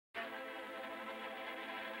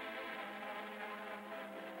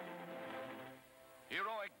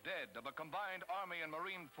Heroic dead of a combined Army and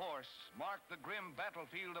Marine force marked the grim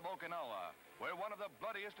battlefield of Okinawa, where one of the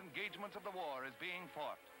bloodiest engagements of the war is being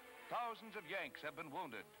fought. Thousands of Yanks have been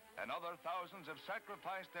wounded, and other thousands have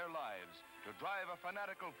sacrificed their lives to drive a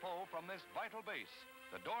fanatical foe from this vital base,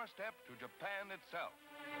 the doorstep to Japan itself.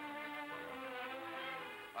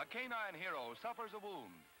 A canine hero suffers a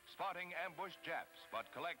wound, spotting ambushed Japs, but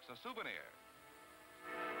collects a souvenir.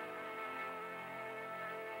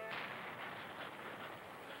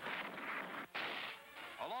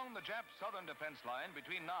 Along the Jap southern defense line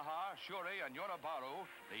between Naha, Shuri, and Yonabaru,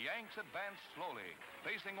 the Yanks advanced slowly,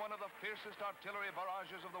 facing one of the fiercest artillery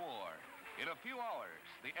barrages of the war. In a few hours,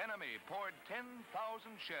 the enemy poured 10,000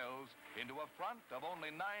 shells into a front of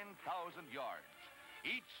only 9,000 yards.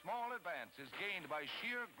 Each small advance is gained by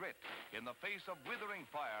sheer grit in the face of withering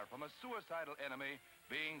fire from a suicidal enemy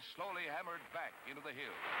being slowly hammered back into the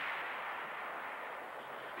hill.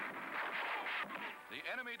 The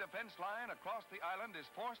enemy defense line across the island is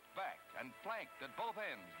forced back and flanked at both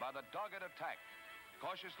ends by the dogged attack.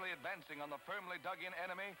 Cautiously advancing on the firmly dug-in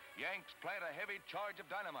enemy, Yanks plant a heavy charge of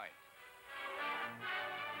dynamite.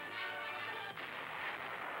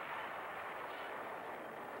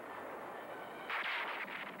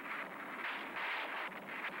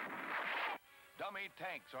 Dummy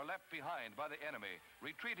tanks are left behind by the enemy,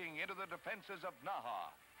 retreating into the defenses of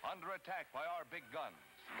Naha, under attack by our big guns.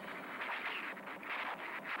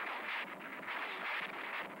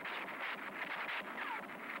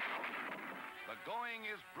 The going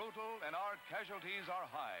is brutal and our casualties are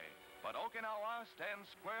high, but Okinawa stands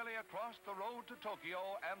squarely across the road to Tokyo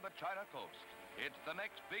and the China coast. It's the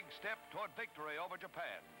next big step toward victory over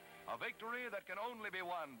Japan, a victory that can only be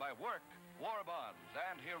won by work, war bonds,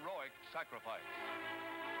 and heroic sacrifice.